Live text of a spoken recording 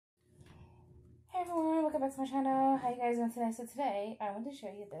welcome back to my channel. How you guys doing today? So today I want to show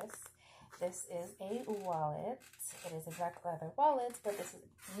you this. This is a wallet. It is a black leather wallet, but this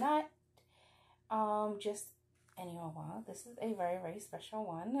is not just any old wallet. This is a very, very special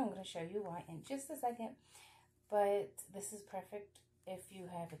one. I'm going to show you why in just a second. But this is perfect if you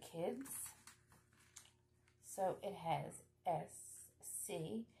have kids. So it has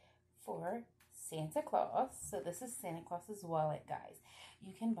SC for Santa Claus. So this is Santa Claus's wallet, guys.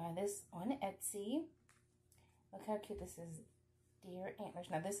 You can buy this on Etsy. Look how cute this is. Deer antlers.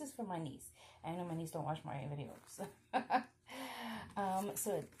 Now this is for my niece. I know my niece don't watch my videos.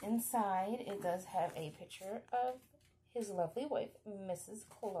 So inside it does have a picture of his lovely wife, Mrs.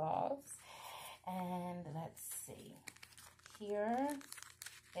 Claus. And let's see. Here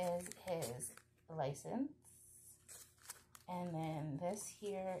is his license. And then this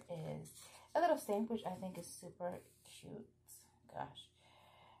here is a little stamp, which I think is super cute. Gosh.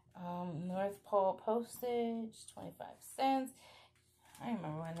 North Pole postage, 25 cents. I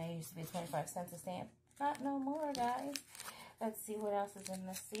remember when they used to be 25 cents a stamp. Not no more, guys. Let's see what else is in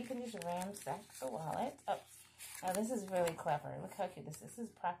this. So you can just ransack the wallet. Oh, now this is really clever. Look how cute this is. This is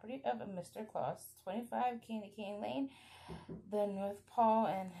property of Mr. Claus, 25 Candy Cane Lane, the North Pole.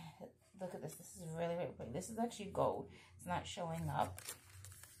 And look at this. This is really, really pretty. This is actually gold. It's not showing up.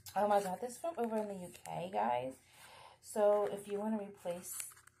 I got this from over in the UK, guys. So if you want to replace,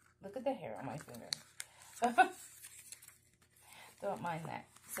 look at the hair on my finger. Don't mind that.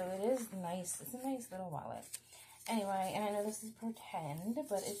 So it is nice. It's a nice little wallet. Anyway, and I know this is pretend,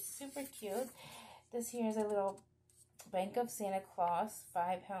 but it's super cute. This here is a little Bank of Santa Claus,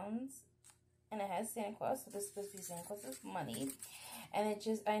 5 pounds. And it has Santa Claus, so this is supposed to be Santa Claus's money. And it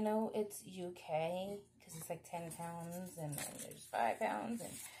just, I know it's UK, because it's like 10 pounds, and then there's 5 pounds,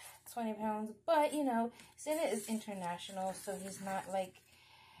 and 20 pounds. But, you know, Santa is international, so he's not like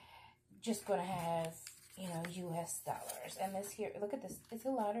just going to have, you know, US dollars. And this here, look at this. It's a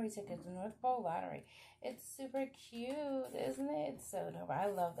lottery ticket, the North Pole lottery. It's super cute, isn't it? It's so dope. I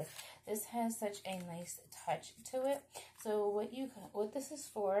love this. This has such a nice touch to it. So what this is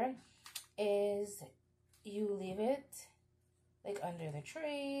for is you leave it like under the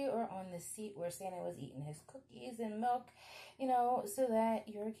tree or on the seat where Santa was eating his cookies and milk, you know, so that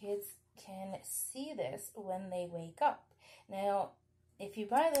your kids can see this when they wake up. Now, if you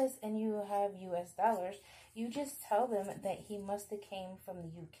buy this and you have US dollars, you just tell them that he must have came from the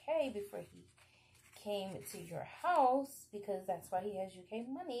UK before he came to your house, because that's why he has UK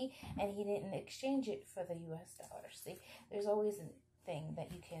money and he didn't exchange it for the US dollars. See, there's always a thing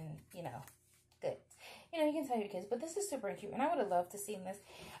that you can, you know, you can tell your kids. But this is super cute, and I would have loved to see this.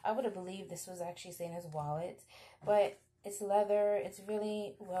 I would have believed this was actually Santa's wallet, but it's leather. It's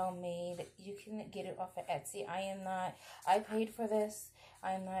really well made. You can get it off of Etsy. I paid for this.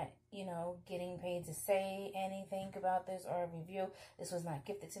 I'm not, you know, getting paid to say anything about this or a review. This was not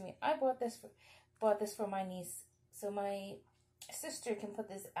gifted to me. I bought this for my niece, so my sister can put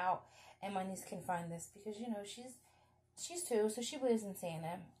this out and my niece can find this, because, you know, she's 2, so she believes in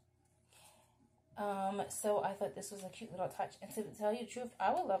Santa. So I thought this was a cute little touch. And to tell you the truth,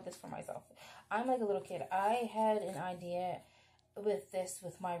 I would love this for myself. I'm like a little kid. I had an idea with this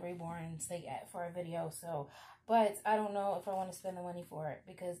with my reborns for a video. So, but I don't know if I want to spend the money for it,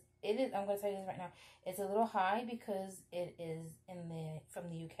 because it is, I'm going to tell you this right now, it's a little high because it is from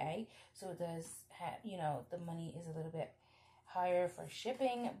the UK. So it does have, you know, the money is a little bit higher for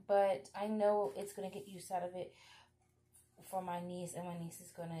shipping, but I know it's going to get use out of it for my niece, and my niece is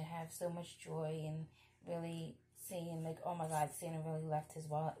going to have so much joy and really seeing, like, oh my God, Santa really left his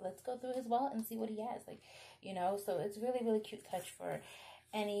wallet. Let's go through his wallet and see what he has, like, you know. So it's really, really cute touch for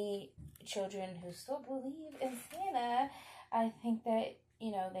any children who still believe in Santa. I think that,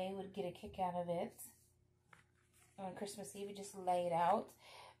 you know, they would get a kick out of it. On Christmas Eve, you just lay it out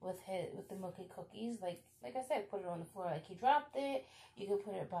with the milky cookies, like I said, put it on the floor like he dropped it. You could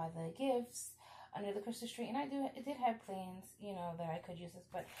put it by the gifts under the Christmas tree, and I did have plans, you know, that I could use this,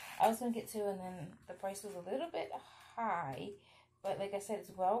 but I was going to get 2, and then the price was a little bit high, but like I said,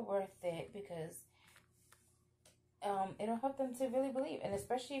 it's well worth it, because it'll help them to really believe, and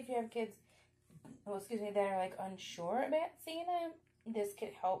especially if you have kids, that are like unsure about Santa, this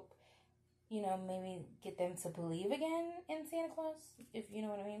could help, you know, maybe get them to believe again in Santa Claus, if you know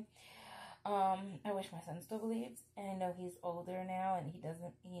what I mean. I wish my son still believes, and I know he's older now, and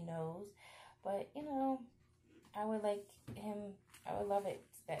he knows. But, you know, I would love it.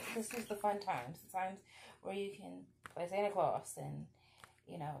 This is the fun times. The times where you can play Santa Claus and,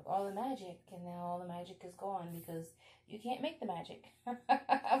 you know, all the magic. And now all the magic is gone because you can't make the magic.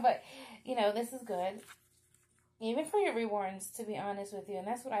 But, you know, this is good. Even for your reborns, to be honest with you. And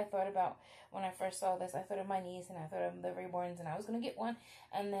that's what I thought about when I first saw this. I thought of my niece and I thought of the reborns and I was going to get one.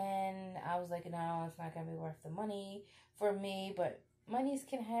 And then I was like, no, it's not going to be worth the money for me. But my niece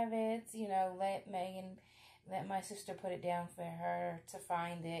can have it. You know, let my sister put it down for her to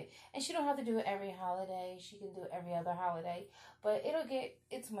find it. And she don't have to do it every holiday. She can do it every other holiday. But it'll get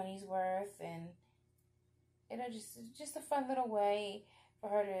its money's worth. And it'll just a fun little way for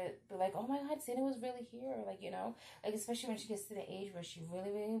her to be like, oh my God, Santa was really here. Like, you know, like especially when she gets to the age where she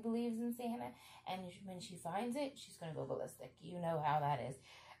really, really believes in Santa. And when she finds it, she's going to go ballistic. You know how that is.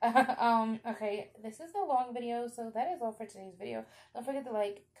 Okay, this is a long video, so that is all for today's video. Don't forget to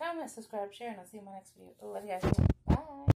like, comment, subscribe, share, and I'll see you in my next video. Love you guys. Bye.